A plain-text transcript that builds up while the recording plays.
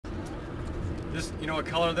You know what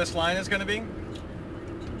color this line is going to be?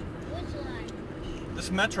 Which line? This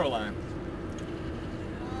metro line.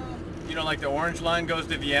 You know, like the orange line goes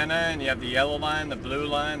to Vienna, and you have the yellow line, the blue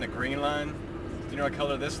line, the green line. Do you know what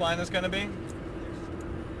color this line is going to be?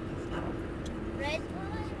 Red line?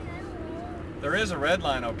 I don't know. There is a red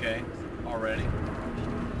line, okay, already.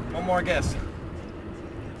 One more guess.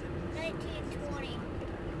 1920.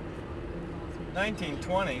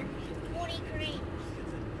 1920. 20 cranes.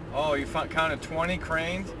 Oh, you counted 20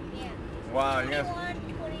 cranes? Yeah. Wow, you're 21,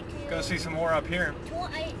 22. gonna see some more up here.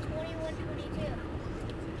 21, 22.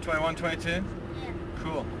 21, 22? Yeah.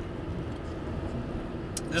 Cool.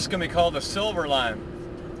 This is gonna be called the silver line.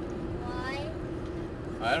 Why?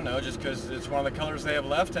 I don't know, just because it's one of the colors they have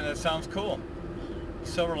left and it sounds cool.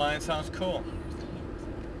 Silver line sounds cool.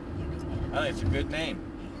 I think it's a good name.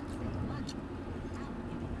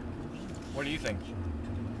 What do you think?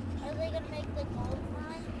 Are they gonna make the gold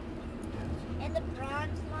line? And the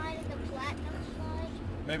bronze line and the platinum line?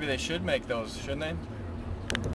 Maybe they should make those, shouldn't they?